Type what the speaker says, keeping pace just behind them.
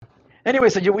Anyway,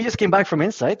 so we just came back from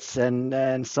Insights,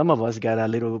 and some of us got a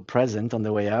little present on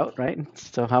the way out, right?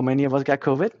 So how many of us got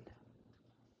COVID?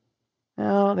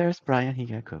 Oh, there's Brian. He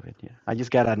got COVID. Yeah, I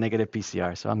just got a negative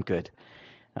PCR, so I'm good.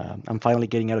 I'm finally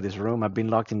getting out of this room. I've been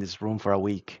locked in this room for a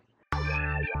week.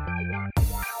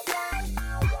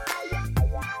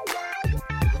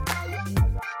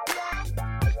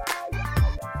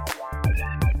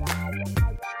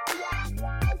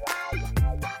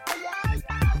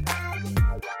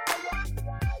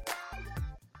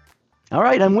 All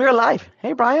right, and we're live.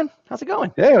 Hey, Brian, how's it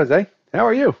going? Hey, Jose. How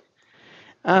are you?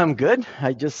 I'm good.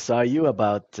 I just saw you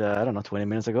about, I don't know, 20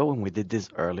 minutes ago when we did this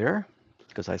earlier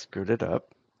because I screwed it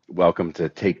up. Welcome to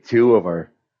take two of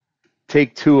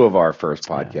our first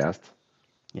Yeah, podcast.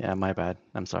 yeah, my bad.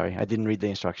 I'm sorry. I didn't read the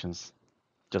instructions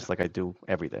just like I do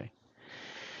every day.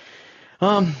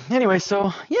 Anyway,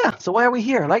 so yeah, so why are we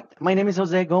here? Like, my name is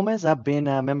Jose Gomez. I've been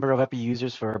a member of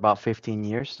EpiUsers for about 15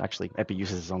 years. Actually,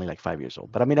 EpiUsers is only like 5 years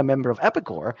old, but I've been a member of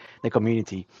Epicor, the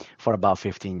community, for about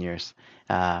 15 years.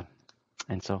 Uh,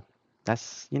 and so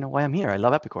that's, why I'm here. I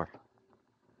love Epicor.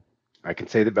 I can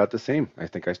say about the same. I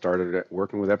think I started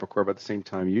working with Epicor about the same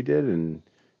time you did, and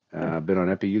Yeah. been on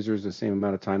EpiUsers the same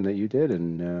amount of time that you did,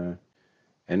 and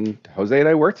Jose and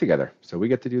I work together, so we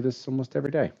get to do this almost every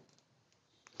day.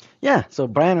 Yeah, so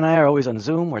Brian and I are always on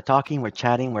Zoom. We're talking, we're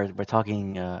chatting, we're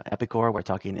talking Epicor, we're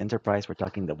talking enterprise, we're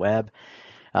talking the web.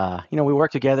 We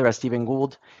work together as Stephen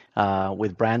Gould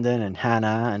with Brandon and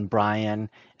Hannah and Brian,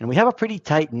 and we have a pretty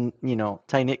tight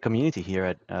knit community here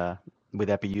at with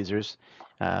Epi Users.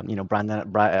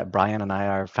 Brian and I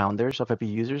are founders of Epi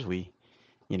Users. We,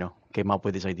 came up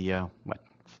with this idea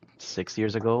 6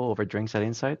 years ago over drinks at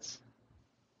Insights.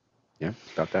 Yeah,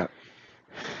 about that.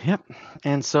 Yep.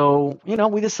 And so,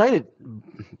 we decided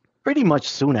pretty much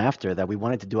soon after that we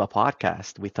wanted to do a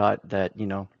podcast. We thought that,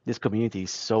 this community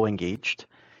is so engaged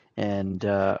and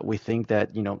we think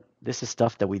that, this is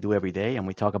stuff that we do every day and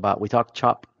we talk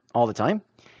chop all the time.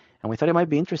 And we thought it might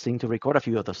be interesting to record a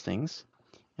few of those things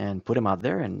and put them out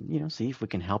there and, see if we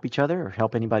can help each other or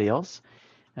help anybody else.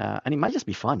 And it might just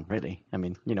be fun, really. I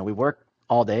mean, we work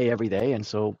all day, every day. And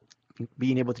so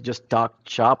being able to just talk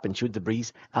shop and shoot the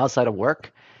breeze outside of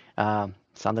work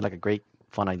sounded like a great,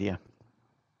 fun idea.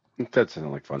 That sounds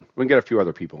like fun. We can get a few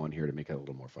other people on here to make it a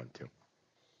little more fun too.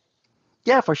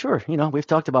 Yeah, for sure. We've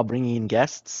talked about bringing in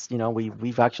guests.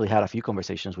 We've actually had a few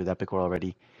conversations with Epicor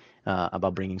already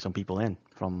about bringing some people in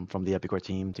from the Epicor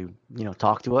team to,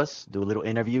 talk to us, do little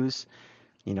interviews,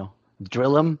 you know,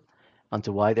 drill them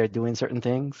onto why they're doing certain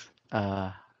things.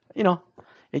 You know,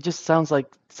 it just sounds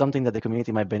like something that the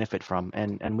community might benefit from,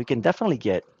 and we can definitely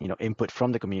get, input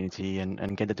from the community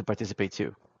and get them to participate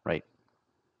too, right?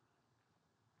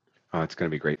 It's going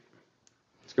to be great.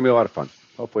 It's going to be a lot of fun.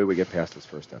 Hopefully, we get past this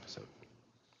first episode.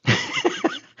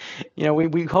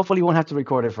 We hopefully won't have to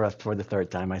record it for the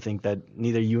third time. I think that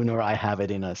neither you nor I have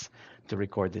it in us to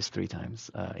record this three times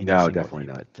in a No, single definitely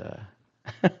day. not.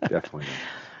 But Definitely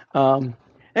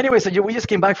anyway, so we just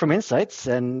came back from Insights,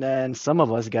 and some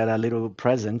of us got a little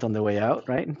present on the way out,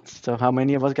 right? So how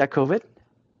many of us got COVID?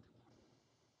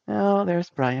 Oh, there's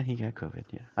Brian. He got COVID.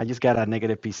 Yeah, I just got a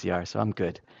negative PCR, so I'm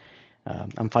good.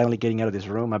 I'm finally getting out of this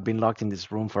room. I've been locked in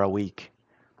this room for a week.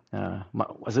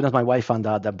 As soon as my wife found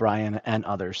out that Brian and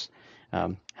others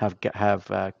have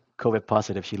COVID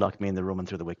positive, she locked me in the room and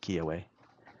threw the key away.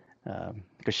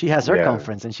 Because she has her not. Yeah.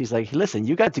 conference, and she's like, "Listen,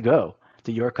 you got to go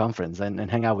to your conference and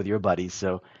hang out with your buddies.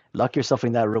 So lock yourself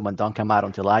in that room and don't come out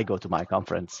until I go to my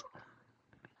conference."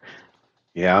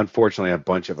 Yeah, unfortunately, a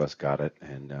bunch of us got it,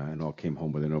 and all came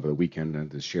home with it over the weekend and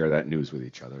to share that news with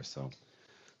each other.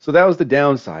 So that was the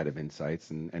downside of Insights,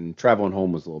 and traveling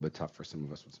home was a little bit tough for some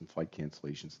of us with some flight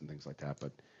cancellations and things like that.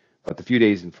 But the few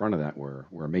days in front of that were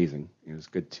amazing. It was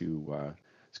good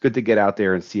to get out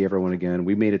there and see everyone again.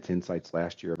 We made it to Insights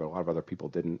last year, but a lot of other people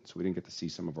didn't, so we didn't get to see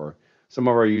some of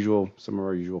our usual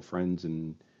friends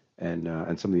and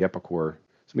some of the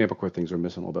Epicor things were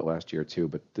missing a little bit last year too.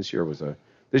 But this year was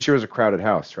a crowded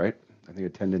house, right? I think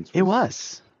attendance It was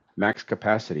was. max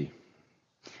capacity.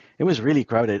 It was really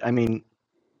crowded. I mean,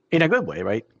 in a good way,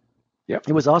 right? Yep.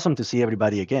 It was awesome to see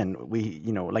everybody again. We,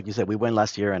 like you said, we went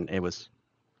last year and it was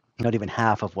not even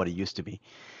half of what it used to be.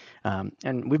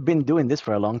 And we've been doing this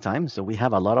for a long time, so we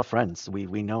have a lot of friends.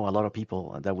 We know a lot of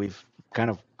people that we've kind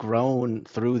of grown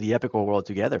through the Epicor world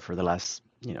together for the last,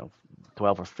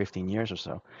 12 or 15 years or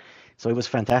so. So it was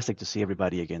fantastic to see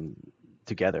everybody again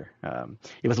together.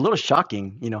 It was a little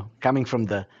shocking, coming from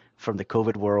the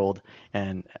COVID world.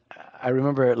 And I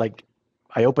remember like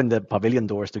I opened the pavilion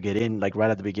doors to get in, like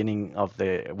right at the beginning of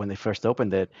when they first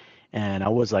opened it, and I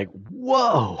was like,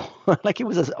 whoa, like it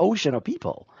was this ocean of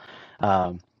people.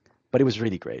 Um, But it was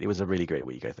really great. It was a really great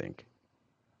week, I think.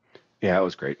 Yeah, it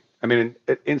was great. I mean,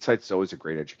 Insights is always a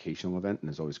great educational event, and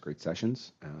there's always great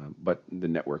sessions. But the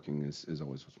networking is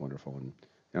always was wonderful,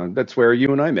 and that's where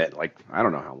you and I met. Like I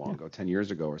don't know how long Yeah. ago, 10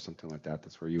 years ago or something like that.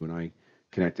 That's where you and I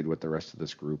connected with the rest of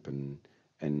this group, and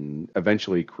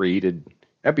eventually created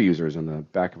EpiUsers on the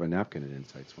back of a napkin at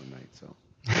Insights one night. So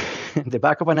The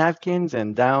back of a napkins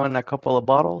and down a couple of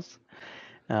bottles.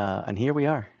 And here we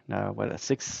are. What,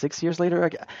 6 years later?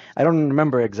 I don't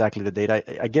remember exactly the date.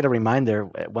 I get a reminder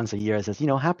once a year. It says,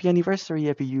 happy anniversary,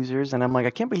 Epi users. And I'm like,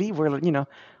 I can't believe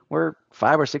we're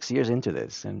 5 or 6 years into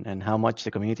this, and how much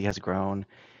the community has grown,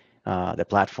 the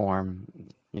platform,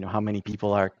 how many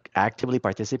people are actively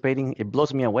participating. It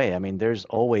blows me away. I mean, there's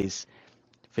always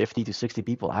 50 to 60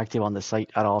 people active on the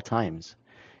site at all times.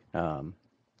 Um,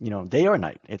 day or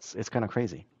night. It's kind of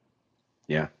crazy.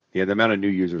 yeah, yeah, the amount of new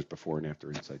users before and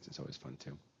after Insights is always fun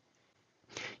too.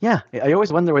 Yeah, I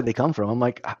always wonder where they come from. I'm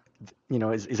like,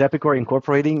 is Epicor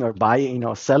incorporating or buying,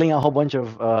 selling a whole bunch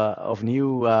of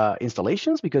new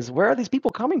installations? Because where are these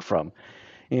people coming from?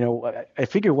 I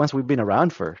figure once we've been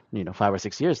around for 5 or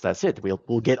 6 years, that's it.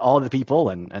 We'll get all the people,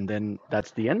 and then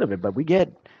that's the end of it. But we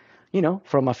get,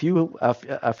 from a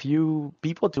few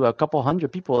people to a couple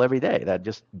hundred people every day that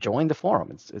just join the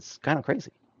forum. It's kind of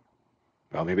crazy.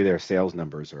 Well, maybe their sales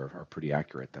numbers are pretty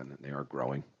accurate then, that they are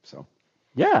growing. So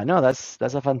Yeah, no, that's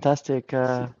a fantastic I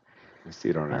see, I see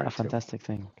it on our a end too. fantastic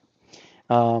thing.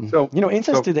 So,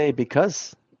 Insights so today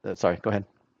because sorry, go ahead.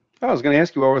 I was going to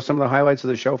ask you what were some of the highlights of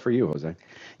the show for you, Jose?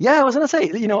 Yeah, I was gonna say,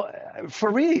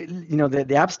 for really,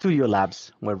 the App Studio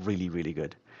labs were really, really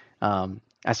good.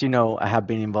 As you know, I have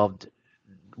been involved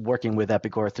working with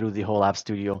Epicor through the whole App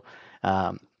Studio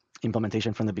um,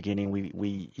 implementation from the beginning. We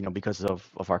because of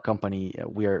our company,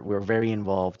 we're very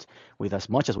involved with as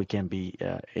much as we can be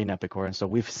in Epicor, and so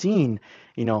we've seen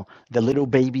the little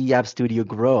baby App Studio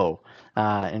grow,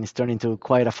 and it's turned into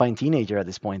quite a fine teenager at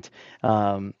this point.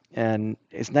 And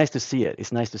it's nice to see it.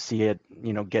 It's nice to see it,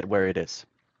 get where it is.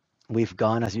 We've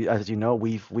gone, as you know,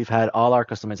 we've had all our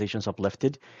customizations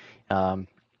uplifted. Um,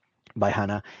 by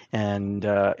Hannah, and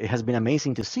it has been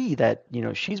amazing to see that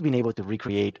she's been able to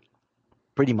recreate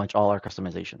pretty much all our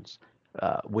customizations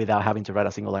without having to write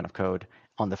a single line of code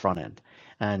on the front end,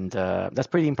 and that's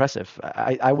pretty impressive.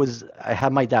 I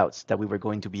had my doubts that we were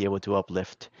going to be able to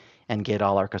uplift and get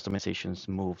all our customizations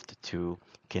moved to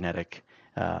Kinetic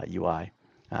UI.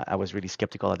 I was really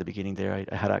skeptical at the beginning there.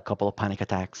 I had a couple of panic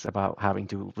attacks about having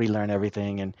to relearn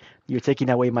everything, and you're taking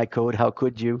away my code. How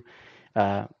could you?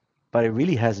 Uh, but it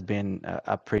really has been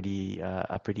a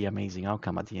pretty amazing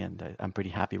outcome at the end. I'm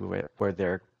pretty happy with where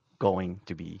they're going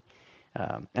to be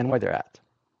and where they're at.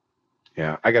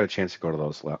 Yeah, I got a chance to go to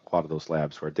a lot of those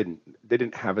labs where they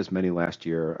didn't have as many last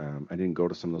year. I didn't go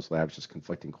to some of those labs, just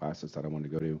conflicting classes that I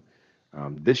wanted to go to.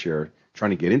 This year,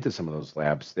 trying to get into some of those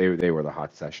labs, they were the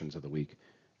hot sessions of the week.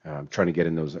 Trying to get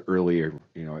in those earlier,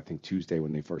 I think Tuesday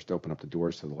when they first opened up the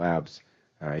doors to the labs,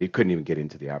 you couldn't even get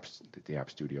into the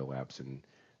App Studio labs,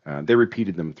 and they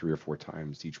repeated them 3 or 4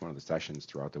 times each one of the sessions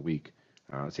throughout the week.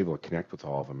 I was able to connect with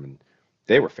all of them, and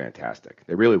they were fantastic.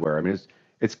 They really were. I mean,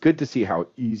 it's good to see how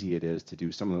easy it is to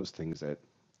do some of those things that,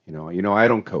 I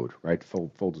don't code, right?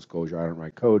 Full disclosure, I don't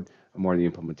write code. I'm more on the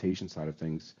implementation side of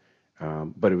things.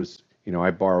 But it was,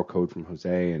 I borrow code from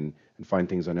Jose and find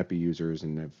things on EpiUsers,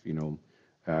 and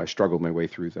I've, struggled my way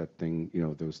through that thing,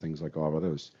 those things like all of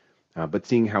those. But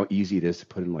seeing how easy it is to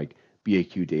put in like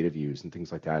BAQ data views and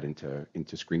things like that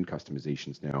into screen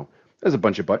customizations now. There's a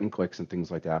bunch of button clicks and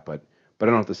things like that, but I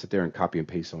don't have to sit there and copy and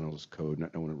paste someone else's code,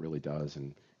 not knowing it really does,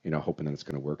 and hoping that it's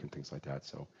going to work and things like that.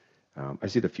 So I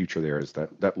see the future there is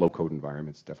that low code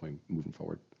environment is definitely moving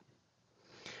forward.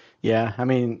 Yeah, I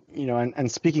mean,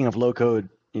 and speaking of low code,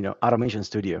 Automation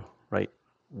Studio, right?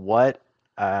 What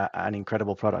an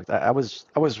incredible product. I was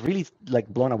really like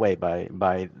blown away by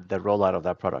the rollout of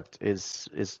that product. Is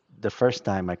the first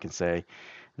time I can say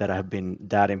that I have been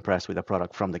that impressed with a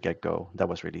product from the get-go that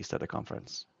was released at the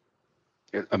conference.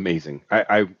 Amazing.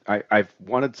 I've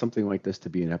wanted something like this to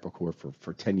be in Epicor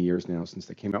for 10 years now, since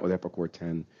they came out with Epicor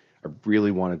 10. I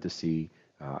really wanted to see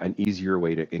an easier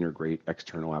way to integrate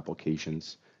external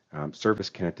applications. Service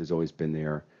Connect has always been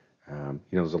there.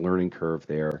 There's a learning curve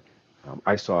there.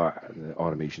 I saw the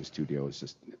Automation Studio is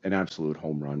just an absolute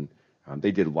home run.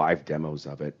 They did live demos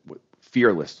of it,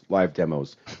 fearless live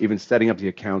demos, even setting up the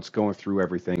accounts, going through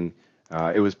everything.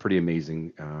 It was pretty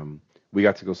amazing. We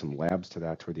got to go some labs to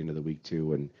that toward the end of the week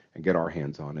too, and get our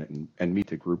hands on it, and meet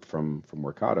the group from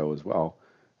Mercado as well,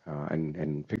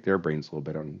 and pick their brains a little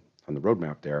bit on the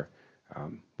roadmap there.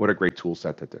 What a great tool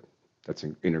set that's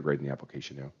integrated in the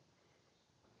application now.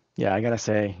 Yeah, I gotta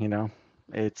say,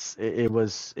 It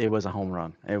was a home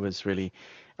run. It was really,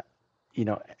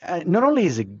 not only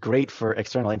is it great for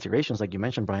external integrations, like you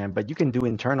mentioned, Brian, but you can do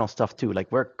internal stuff too.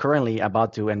 Like we're currently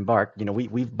about to embark,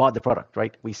 we've bought the product,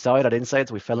 right? We saw it at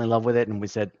Insights, we fell in love with it, and we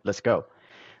said, let's go.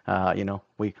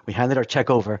 We handed our check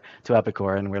over to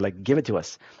Epicor and we're like, give it to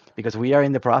us because we are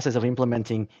in the process of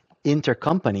implementing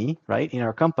intercompany, right, in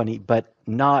our company, but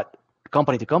not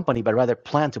company to company, but rather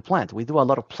plant to plant. We do a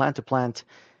lot of plant to plant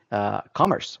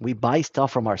commerce. We buy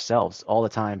stuff from ourselves all the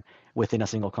time within a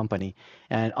single company.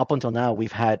 And up until now,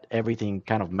 we've had everything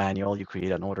kind of manual. You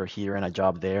create an order here and a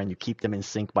job there, and you keep them in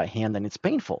sync by hand, and it's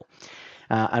painful.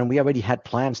 And we already had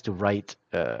plans to write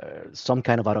some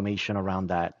kind of automation around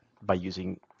that by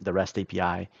using the REST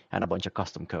API and a bunch of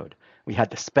custom code. We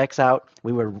had the specs out.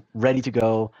 We were ready to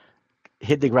go,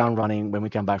 hit the ground running when we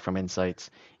come back from Insights.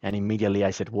 And immediately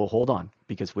I said, well, hold on,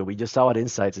 because what we just saw at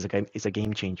Insights is a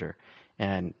game changer.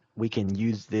 And we can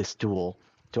use this tool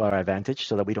to our advantage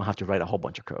so that we don't have to write a whole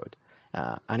bunch of code.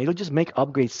 And it'll just make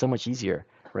upgrades so much easier,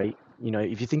 right?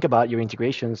 If you think about your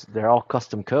integrations, they're all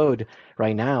custom code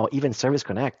right now. Even Service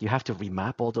Connect, you have to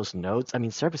remap all those nodes. I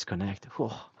mean, Service Connect,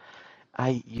 whew,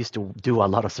 I used to do a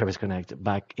lot of Service Connect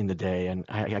back in the day, and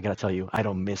I gotta tell you, I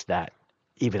don't miss that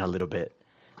even a little bit.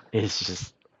 It's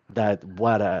just that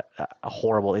what a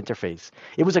horrible interface.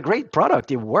 It was a great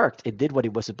product. It worked. It did what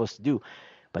it was supposed to do,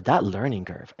 but that learning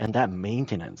curve and that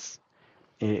maintenance,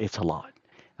 it's a lot.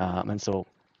 And so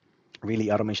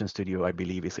really Automation Studio, I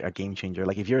believe, is a game changer.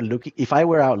 Like if I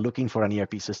were out looking for an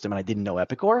ERP system and I didn't know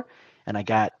Epicor and I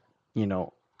got,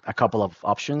 a couple of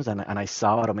options and I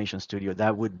saw Automation Studio,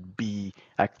 that would be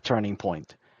a turning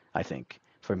point, I think,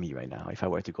 for me right now. If I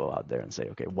were to go out there and say,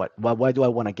 okay, what do I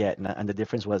want to get? And the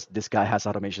difference was this guy has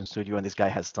Automation Studio and this guy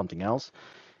has something else.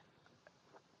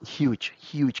 Huge,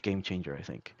 huge game changer, I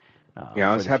think,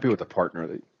 Yeah, for the future.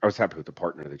 I was happy with the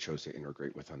partner they chose to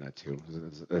integrate with on that too.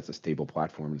 That's a stable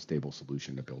platform and a stable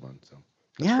solution to build on. So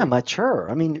that's Yeah, great. mature.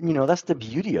 I mean, that's the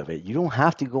beauty of it. You don't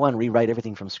have to go and rewrite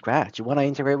everything from scratch. You want to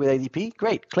integrate with ADP?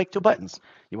 Great. Click two buttons.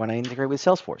 You want to integrate with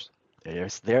Salesforce?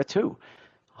 There's there too.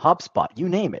 HubSpot, you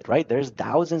name it, right? There's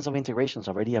thousands of integrations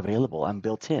already available and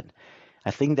built in.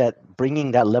 I think that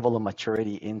bringing that level of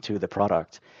maturity into the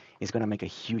product is going to make a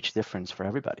huge difference for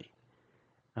everybody.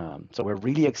 So we're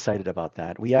really excited about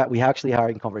that. We actually are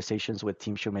in conversations with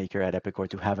Tim Shoemaker at Epicor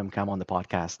to have him come on the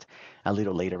podcast a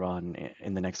little later on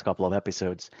in the next couple of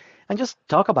episodes and just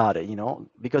talk about it,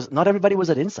 because not everybody was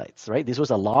at Insights, right? This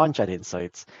was a launch at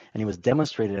Insights and it was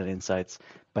demonstrated at Insights,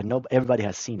 but no, everybody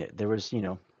has seen it. There was,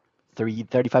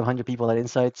 3,500 people at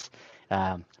Insights,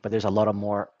 but there's a lot of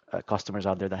more customers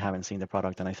out there that haven't seen the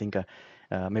product, and I think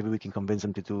maybe we can convince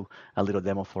them to do a little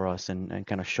demo for us and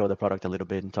kind of show the product a little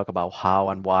bit and talk about how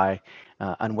and why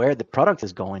and where the product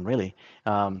is going, really.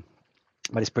 But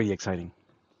it's pretty exciting.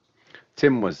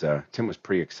 Tim was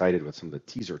pretty excited with some of the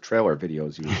teaser trailer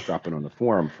videos he was dropping on the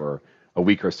forum for a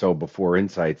week or so before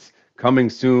Insights. Coming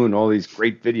soon, all these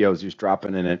great videos he was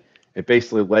dropping in it. It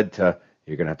basically led to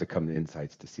you're gonna have to come to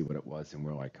Insights to see what it was, and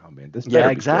we're like, oh man, this Yeah,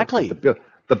 better be good because exactly. the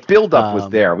build up was Um,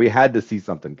 there. We had to see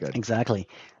something good. exactly.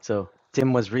 So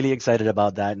Tim was really excited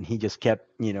about that, and he just kept,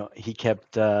 he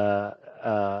kept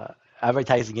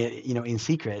advertising it, in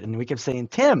secret, and we kept saying,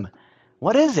 Tim,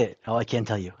 what is it? Oh, I can't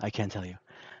tell you. I can't tell you.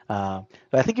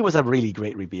 But I think it was a really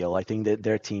great reveal. I think that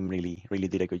their team really, really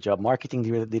did a good job. Marketing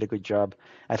did a good job.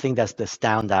 I think that's the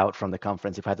standout from the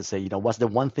conference. If I had to say, what's the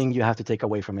one thing you have to take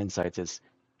away from Insights is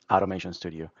Automation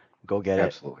Studio. Go get it.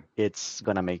 Absolutely. It's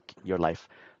gonna make your life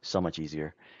so much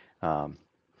easier. Um,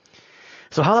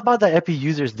 so how about the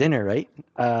EpiUsers dinner, right?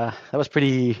 That was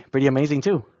pretty amazing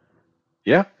too.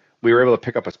 Yeah, we were able to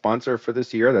pick up a sponsor for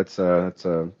this year. That's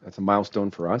a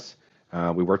milestone for us.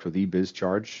 We worked with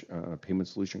eBizCharge, a payment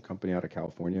solution company out of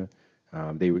California.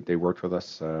 They worked with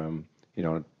us,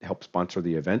 help sponsor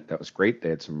the event. That was great. They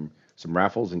had some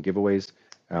raffles and giveaways.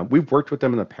 We've worked with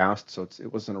them in the past, so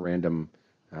it wasn't a random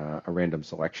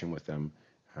selection with them.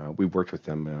 We've worked with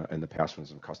them in the past with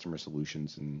some customer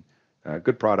solutions and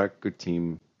good product, good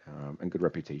team, and good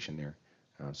reputation there.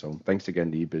 So thanks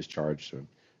again to eBizCharge,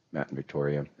 Matt and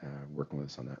Victoria, working with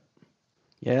us on that.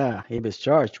 Yeah,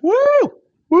 EBizCharge. Woo!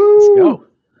 Let's Woo! go.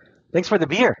 Thanks for the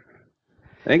beer.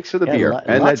 Thanks for the Yeah, beer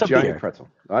and lots that of giant beer. pretzel.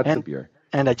 Lots of And beer.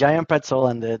 And a giant pretzel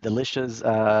and the delicious.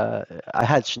 I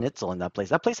had schnitzel in that place.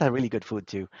 That place had really good food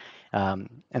too, and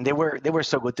they were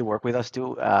so good to work with us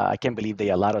too. I can't believe they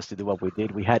allowed us to do what we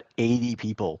did. We had 80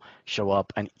 people show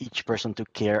up, and each person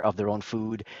took care of their own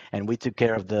food, and we took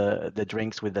care of the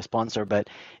drinks with the sponsor. But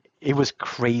it was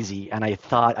crazy, and I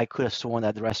thought I could have sworn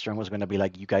that the restaurant was going to be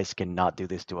like, "You guys cannot do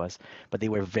this to us," but they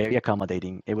were very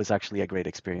accommodating. It was actually a great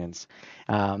experience,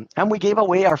 and we gave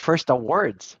away our first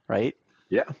awards, right?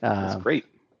 Yeah, that's Um, great.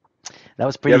 that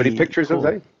was Do you have any pretty pictures of cool.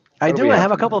 that? I What do do. we I have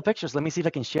have a from couple that? of pictures. Let me see if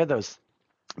I can share those.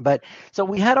 But so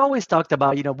we had always talked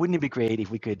about, wouldn't it be great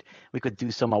if we could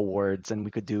do some awards and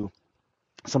we could do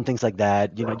some things like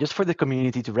that, just for the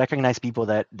community to recognize people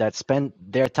that spend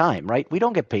their time, right? We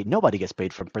don't get paid. Nobody gets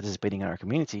paid for participating in our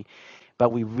community,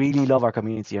 but we really love our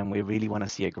community and we really want to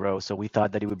see it grow. So we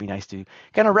thought that it would be nice to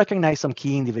kind of recognize some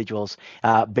key individuals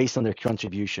based on their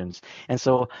contributions. And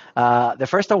so the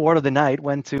first award of the night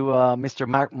went to Mr.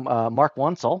 Mark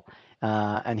Wansel,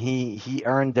 and he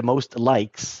earned the most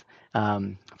likes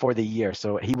for the year.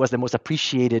 So he was the most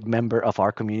appreciated member of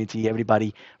our community.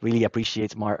 Everybody really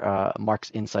appreciates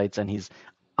Mark's insights and his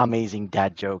amazing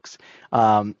dad jokes.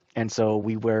 And so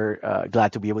we were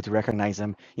glad to be able to recognize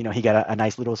him. He got a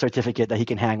nice little certificate that he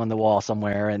can hang on the wall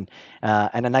somewhere, and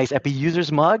a nice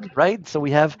EpiUsers mug, right? So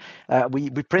we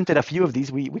printed a few of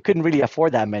these. We couldn't really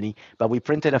afford that many, but we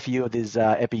printed a few of these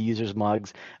EpiUsers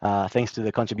mugs, thanks to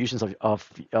the contributions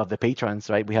of the patrons,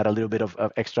 right? We had a little bit of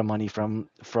extra money from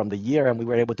the year, and we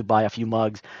were able to buy a few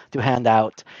mugs to hand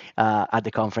out at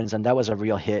the conference, and that was a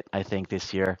real hit, I think,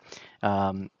 this year.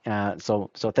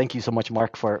 So thank you so much,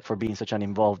 Mark, for being such an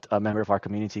involved member of our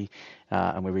community,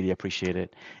 and we really appreciate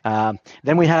it.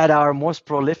 Then we had our most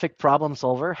prolific problem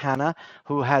solver, Hannah,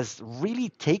 who has really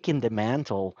taken the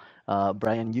mantle.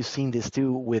 Brian, you've seen this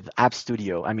too with App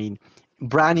Studio. I mean,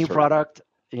 brand new Certainly. product,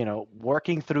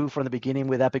 working through from the beginning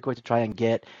with Epic to try and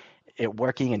get it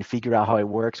working and figure out how it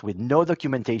works with no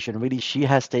documentation. Really, she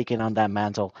has taken on that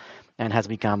mantle and has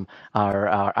become our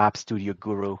App Studio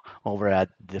guru over at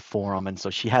the forum. And so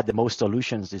she had the most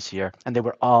solutions this year, and they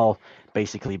were all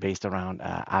basically based around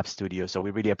App Studio. So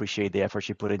we really appreciate the effort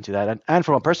she put into that. And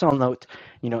from a personal note,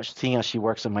 seeing as she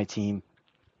works on my team,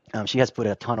 she has put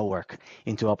a ton of work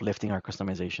into uplifting our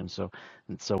customization.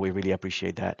 So we really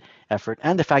appreciate that effort,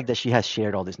 and the fact that she has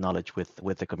shared all this knowledge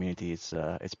with the community.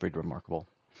 It's pretty remarkable.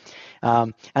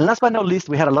 And last but not least,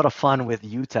 we had a lot of fun with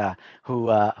Utah, who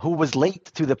was late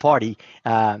to the party,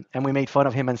 and we made fun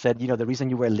of him and said, the reason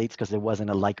you were late is because there wasn't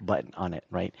a like button on it,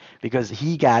 right? Because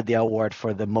he got the award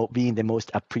for being the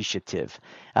most appreciative.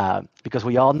 Because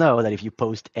we all know that if you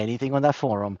post anything on that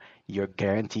forum, you're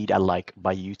guaranteed a like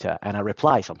by Utah and a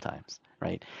reply sometimes.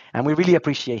 Right. And we really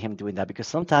appreciate him doing that because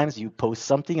sometimes you post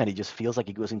something and it just feels like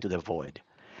it goes into the void.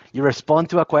 You respond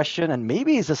to a question and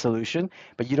maybe it's a solution,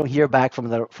 but you don't hear back from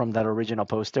that original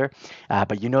poster.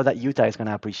 But you know that Utah is going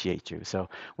to appreciate you. So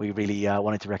we really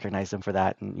wanted to recognize him for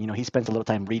that. And he spends a little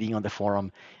time reading on the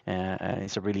forum, and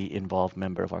he's a really involved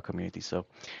member of our community. So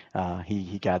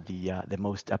he got the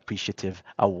most appreciative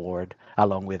award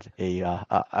along with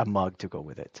a mug to go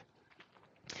with it.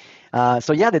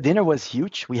 So yeah, the dinner was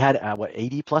huge. We had what,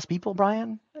 80 plus people,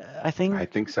 Brian? I think. I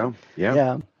think so. Yeah.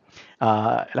 Yeah.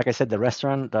 Like I said, the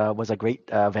restaurant was a great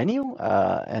venue,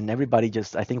 and everybody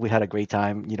I think we had a great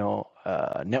time,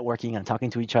 networking and talking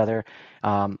to each other.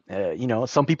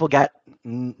 Some people got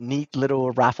neat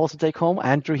little raffles to take home.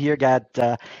 Andrew here got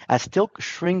a still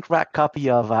shrink wrap copy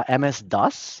of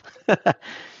MS-DOS,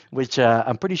 which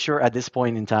I'm pretty sure at this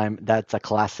point in time, that's a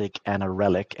classic and a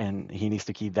relic, and he needs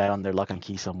to keep that on their lock and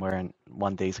key somewhere, and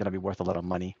one day it's going to be worth a lot of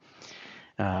money.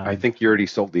 I Um, think you already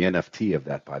sold the NFT of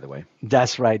that, by the way.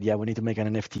 That's right. Yeah, we need to make an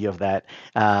NFT of that.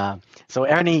 So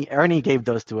Ernie gave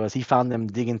those to us. He found them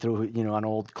digging through, an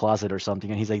old closet or something,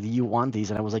 and he's like, "Do you want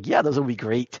these?" And I was like, "Yeah, those would be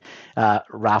great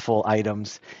raffle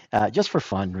items, just for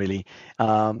fun, really."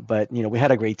 But we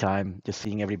had a great time just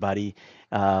seeing everybody.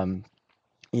 Um,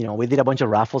 we did a bunch of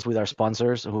raffles with our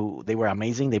sponsors who they were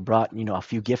amazing. They brought, a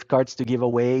few gift cards to give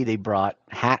away. They brought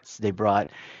hats. They bought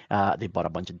a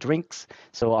bunch of drinks.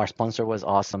 So our sponsor was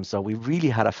awesome. So we really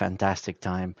had a fantastic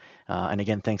time. And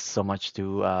again, thanks so much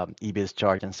to eBiz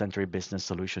Charge and Century Business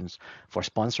Solutions for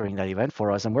sponsoring that event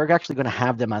for us. And we're actually going to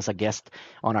have them as a guest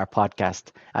on our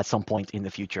podcast at some point in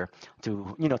the future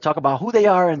to, talk about who they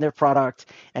are and their product.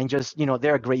 And just,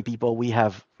 they're great people. We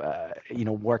have,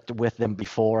 worked with them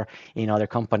before in other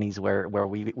companies where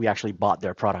we actually bought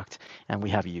their product and we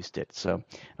have used it. So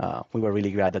we were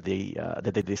really glad that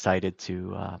they decided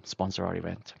to sponsor our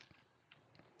event.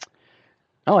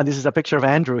 Oh, and this is a picture of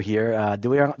Andrew here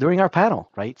during our panel,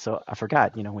 right? So I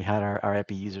forgot, we had our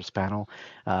Epi users panel.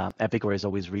 Epicor is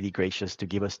always really gracious to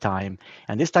give us time,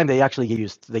 and this time they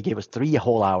gave us 3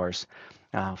 whole hours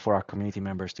for our community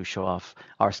members to show off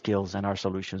our skills and our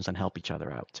solutions and help each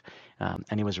other out,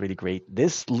 and it was really great.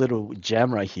 This little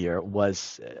gem right here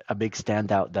was a big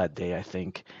standout that day, I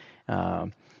think.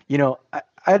 Um,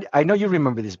 I know you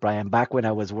remember this, Brian. Back when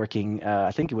I was working,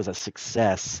 I think it was a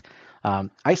Success.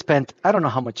 I spent I don't know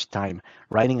how much time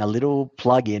writing a little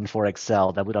plugin for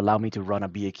Excel that would allow me to run a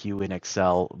BAQ in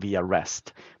Excel via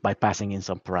REST by passing in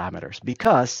some parameters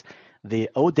because the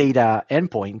OData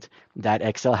endpoint that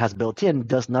Excel has built in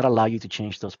does not allow you to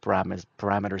change those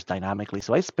parameters dynamically.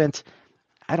 So I spent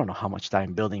I don't know how much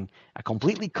time building a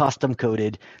completely custom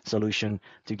coded solution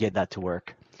to get that to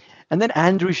work. And then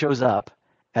Andrew shows up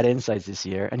at Insights this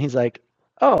year and he's like,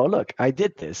 oh, look, I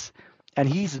did this. And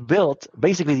he's built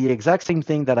basically the exact same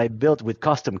thing that I built with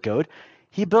custom code.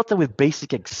 He built it with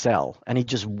basic Excel and it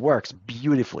just works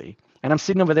beautifully. And I'm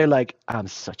sitting over there like, I'm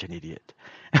such an idiot.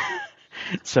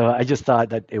 So I just thought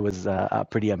that it was a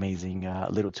pretty amazing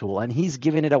little tool. And he's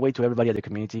giving it away to everybody in the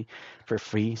community for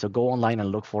free. So go online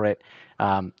and look for it.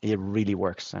 It really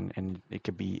works and it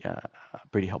could be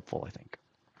pretty helpful, I think.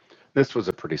 This was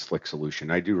a pretty slick solution.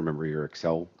 I do remember your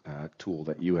Excel tool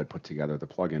that you had put together, the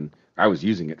plugin. I was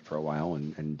using it for a while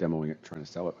and demoing it, trying to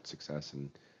sell it with success.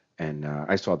 And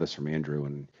I saw this from Andrew,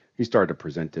 and he started to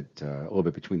present it a little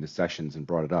bit between the sessions and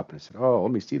brought it up. And I said, "Oh,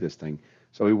 let me see this thing."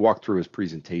 So we walked through his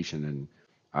presentation,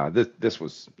 and this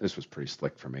was pretty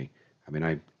slick for me. I mean,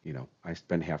 I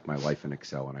spend half my life in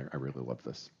Excel, and I really love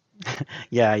this.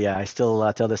 Yeah, yeah. I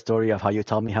still tell the story of how you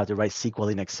taught me how to write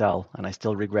SQL in Excel, and I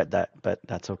still regret that, but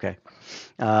that's okay.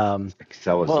 Um,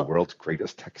 Excel is the well, world's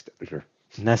greatest text editor.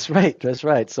 that's right. That's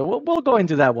right. So we'll go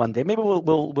into that one day. Maybe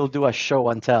we'll do a show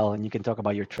and tell, and you can talk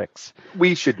about your tricks.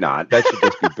 We should not. That should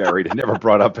just be buried and never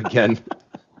brought up again.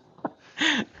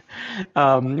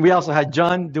 We also had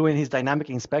John doing his dynamic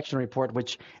inspection report,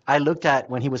 which I looked at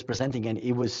when he was presenting, and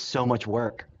it was so much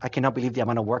work. I cannot believe the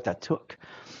amount of work that took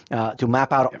to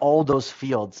map out Yeah. all those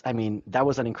fields. I mean, that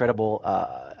was an incredible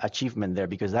achievement there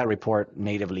because that report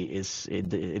natively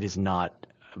it is not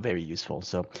very useful.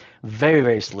 So very,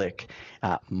 very slick.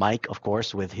 Mike, of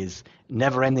course, with his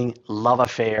never-ending love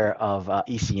affair of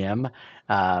ECM.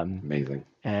 Um, Amazing.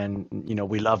 and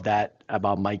we love that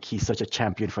about Mike. He's such a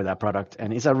champion for that product,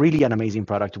 and it's a really an amazing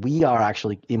product. We are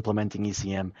actually implementing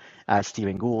ECM at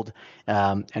Stephen Gould,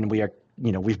 and we are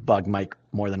we've bugged Mike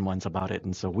more than once about it,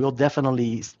 and so we'll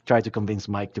definitely try to convince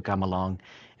Mike to come along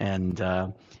and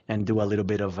do a little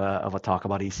bit of a talk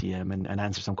about ECM and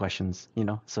answer some questions.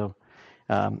 So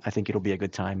I think it'll be a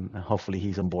good time. Hopefully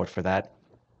he's on board for that.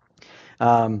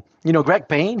 Greg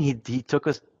Payne, he took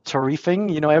us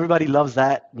tariffing. Everybody loves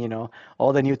that.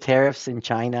 All the new tariffs in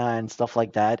China and stuff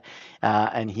like that.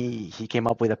 And he came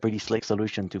up with a pretty slick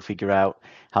solution to figure out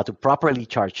how to properly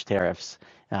charge tariffs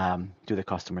to the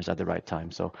customers at the right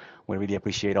time. So we really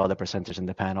appreciate all the presenters in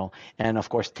the panel, and of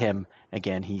course Tim.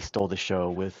 Again, he stole the show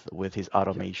with his Yep.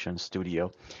 automation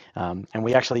studio, and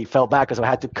we actually fell back because I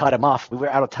had to cut him off. We were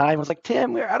out of time. I was like,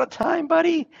 Tim, we're out of time,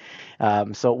 buddy.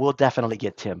 So we'll definitely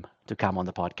get Tim to come on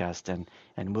the podcast,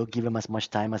 and we'll give him as much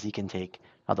time as he can take.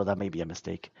 Although that may be a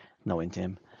mistake, knowing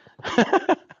Tim.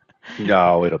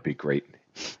 No, it'll be great.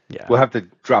 Yeah. We'll have to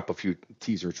drop a few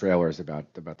teaser trailers about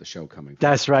the show coming for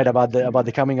That's sure. right about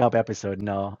the coming up episode.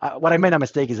 No, what I meant a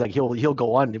mistake is like he'll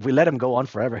go on. If we let him go on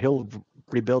forever, he'll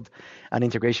rebuild an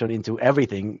integration into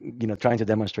everything. Trying to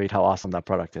demonstrate how awesome that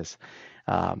product is.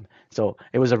 So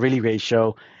it was a really great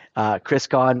show. Chris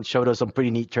Kahn showed us some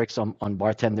pretty neat tricks on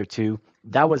Bartender too.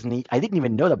 That was neat. I didn't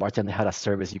even know that Bartender had a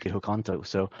service you could hook onto.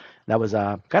 So that was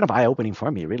kind of eye-opening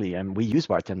for me, really. And we use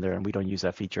Bartender, and we don't use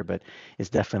that feature, but it's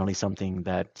definitely something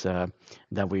that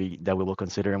we will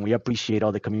consider. And we appreciate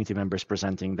all the community members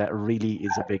presenting. That really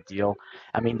is a big deal.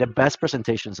 I mean, the best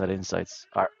presentations at Insights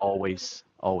are always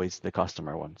the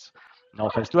customer ones. No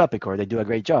offense to Epicor, they do a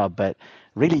great job, but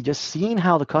really just seeing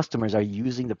how the customers are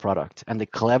using the product and the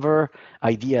clever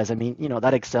ideas. I mean,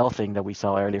 that Excel thing that we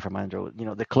saw earlier from Andrew,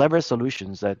 the clever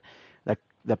solutions that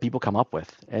people come up with,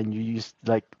 and you use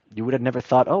like you would have never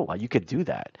thought, oh, well, you could do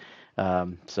that.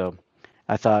 So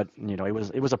I thought,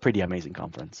 it was a pretty amazing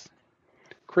conference.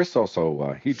 Chris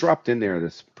also he dropped in there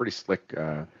this pretty slick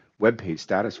web page,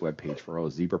 status web page for all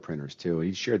the Zebra printers too.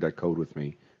 He shared that code with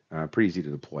me. Pretty easy to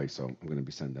deploy, so I'm going to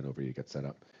be sending that over to you to get set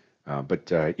up.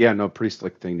 But yeah, no, pretty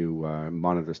slick thing to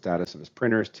monitor the status of his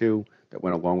printers too. That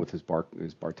went along with his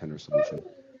bartender solution.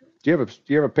 Do you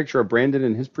have a picture of Brandon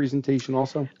in his presentation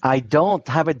also? I don't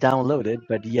have it downloaded,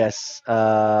 but yes,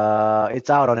 it's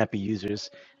out on EpiUsers.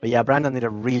 But yeah, Brandon did a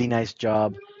really nice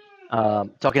job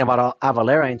talking about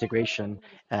Avalera integration.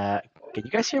 Uh, can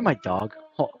you guys hear my dog?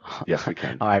 Oh. Yes, we All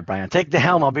can. right, Brian, take the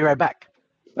helm. I'll be right back.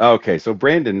 Okay, so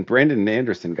Brandon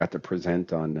Anderson got to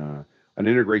present on an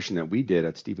integration that we did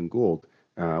at Stephen Gould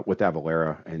with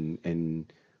Avalara,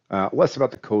 and less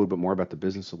about the code, but more about the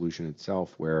business solution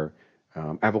itself, where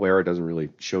Avalara doesn't really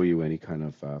show you any kind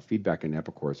of feedback in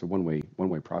Epicor. It's a one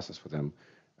way process for them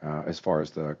as far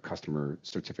as the customer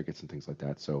certificates and things like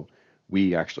that. So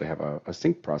we actually have a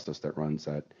sync process that runs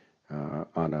that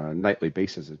on a nightly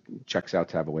basis. It checks out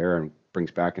Avalara and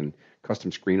brings back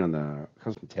a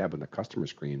custom tab on the customer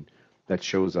screen that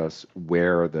shows us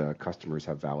where the customers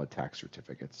have valid tax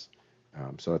certificates.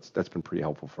 So that's been pretty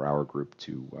helpful for our group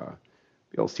to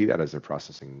be able to see that as they're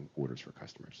processing orders for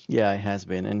customers. Yeah, it has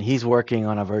been, and he's working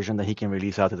on a version that he can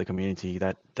release out to the community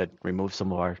that removes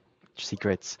some of our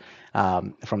secrets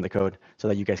from the code, so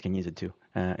that you guys can use it too.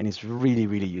 And it's really,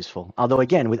 really useful. Although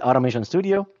again, with Automation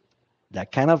Studio,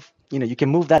 that kind of you can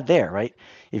move that there, right?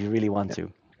 If you really want Yeah,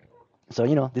 to. So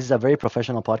this is a very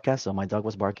professional podcast. So my dog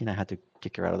was barking. I had to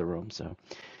kick her out of the room. So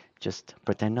just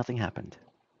pretend nothing happened.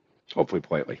 hopefully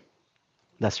politely.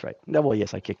 That's right. No, well,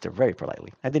 yes, I kicked her very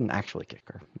politely. I didn't actually kick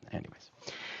her. Anyways.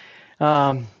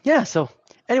 Yeah, so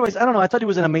anyways, I don't know. I thought it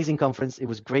was an amazing conference. It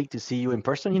was great to see you in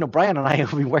person. Brian and I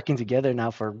have been working together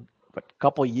now for a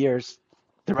couple of years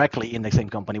directly in the same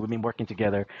company. We've been working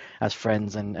together as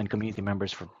friends and community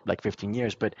members for like 15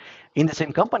 years. But in the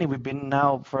same company, we've been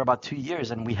now for about 2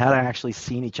 years, and we hadn't actually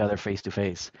seen each other face to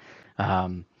face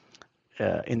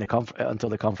in the until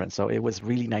the conference. So it was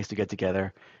really nice to get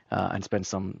together and spend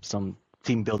some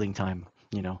team building time.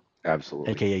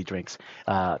 Absolutely. AKA drinks,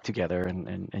 together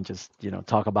and just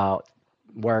talk about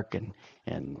work and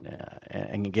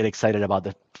get excited about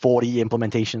the 40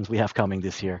 implementations we have coming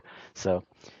this year. So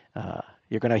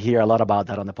you're gonna hear a lot about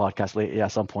that on the podcast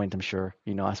at some point, I'm sure.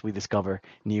 As we discover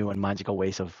new and magical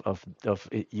ways of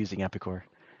using Epicor.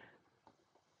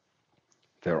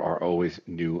 There are always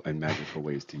new and magical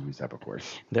ways to use Epicor.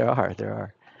 There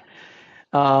are.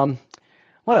 Um,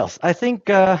 what else? I think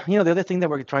the other thing that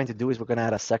we're trying to do is we're gonna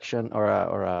add a section or a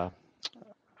uh,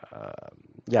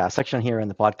 yeah, a section here in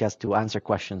the podcast to answer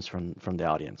questions from the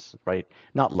audience, right?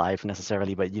 Not live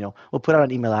necessarily, but we'll put out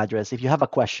an email address. If you have a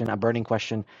question, a burning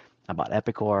question about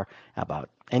Epicor, about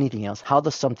anything else, how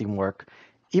does something work?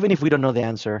 Even if we don't know the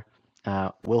answer,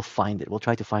 we'll find it. We'll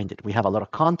try to find it. We have a lot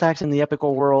of contacts in the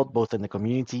Epicor world, both in the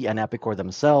community and Epicor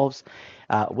themselves.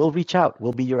 We'll reach out.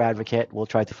 We'll be your advocate. We'll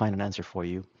try to find an answer for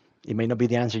you. It may not be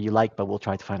the answer you like, but we'll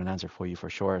try to find an answer for you for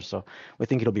sure. So we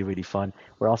think it'll be really fun.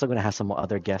 We're also going to have some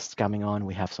other guests coming on.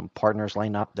 We have some partners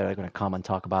lined up that are going to come and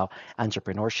talk about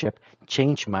entrepreneurship,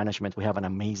 change management. We have an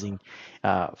amazing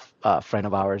friend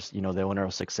of ours, the owner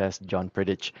of Success, John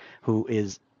Pridich, who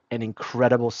is an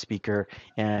incredible speaker,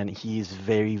 and he's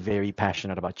very, very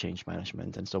passionate about change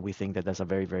management. And so we think that that's a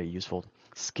very, very useful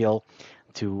skill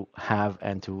to have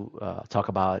and to talk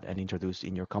about and introduce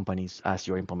in your companies as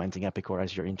you're implementing Epicor,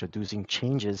 as you're introducing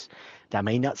changes that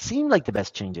may not seem like the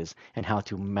best changes, and how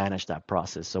to manage that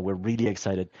process. So we're really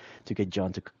excited to get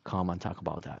John to come and talk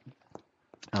about that.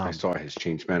 I saw his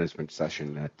change management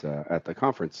session at the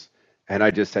conference, and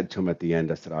I just said to him at the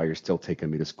end, I said, "Oh, you're still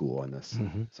taking me to school on this."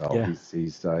 So Yeah.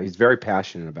 he's very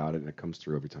passionate about it, and it comes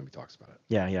through every time he talks about it.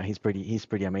 Yeah, he's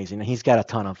pretty amazing, and he's got a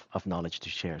ton of knowledge to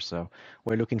share. So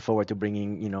we're looking forward to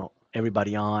bringing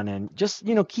everybody on, and just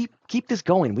keep this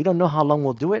going. We don't know how long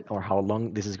we'll do it or how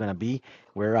long this is going to be.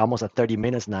 We're almost at 30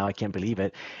 minutes now. I can't believe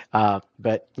it.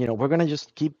 But we're going to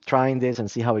just keep trying this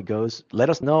and see how it goes. Let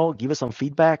us know. Give us some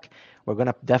feedback. We're going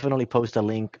to definitely post a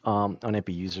link on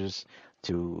EpiUsers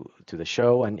to the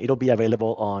show, and it'll be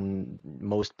available on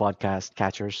most podcast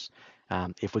catchers.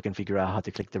 If we can figure out how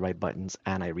to click the right buttons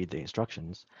and I read the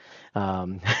instructions.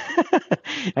 Um,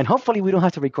 and hopefully we don't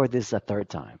have to record this a third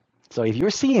time. So if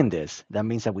you're seeing this, that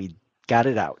means that we got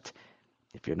it out.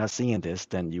 If you're not seeing this,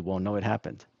 then you won't know it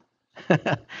happened.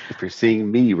 If you're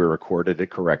seeing me, we recorded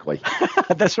it correctly.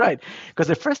 That's right. Because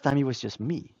the first time it was just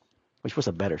me, which was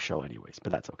a better show anyways,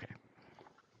 but that's okay.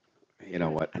 You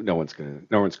know what? No one's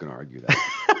gonna argue that.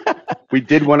 We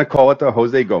did want to call it the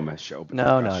Jose Gomez show, but that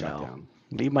No, got no, shut no. down.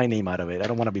 Leave my name out of it. I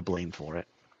don't want to be blamed for it.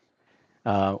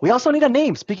 We also need a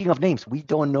name. Speaking of names, we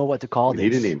don't know what to call We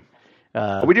need a this. name.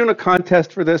 Are we doing a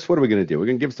contest for this? What are we going to do? We're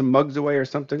going to give some mugs away or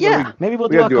something? What do Yeah, maybe we'll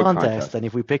we do got to a do a contest, contest. and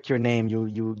if we pick your name,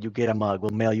 you get a mug.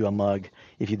 We'll mail you a mug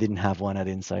if you didn't have one at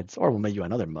Insights, or we'll mail you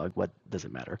another mug. What does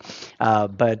it matter?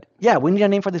 But yeah, we need a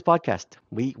name for this podcast.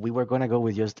 We were gonna go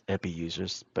with just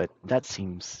EpiUsers, but that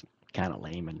seems kind of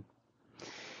lame, and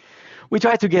we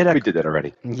tried to get a We did that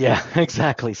already. yeah,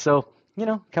 exactly. So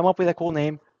come up with a cool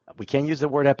name. We can't use the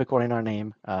word Epicore in our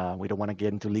name. We don't want to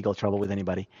get into legal trouble with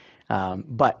anybody.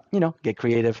 But get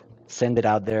creative, send it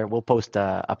out there. We'll post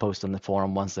a post on the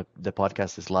forum once the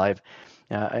podcast is live,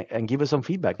 and give us some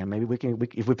feedback. And maybe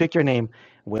if we pick your name,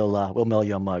 we'll mail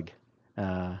you a mug,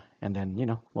 and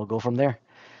then we'll go from there.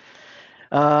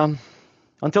 Um,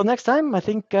 until next time, I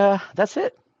think that's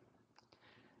it.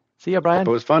 See ya, Hope Brian.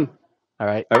 it was fun. All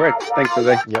right. All right. Thanks,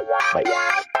 Jose. Yep.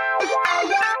 Bye.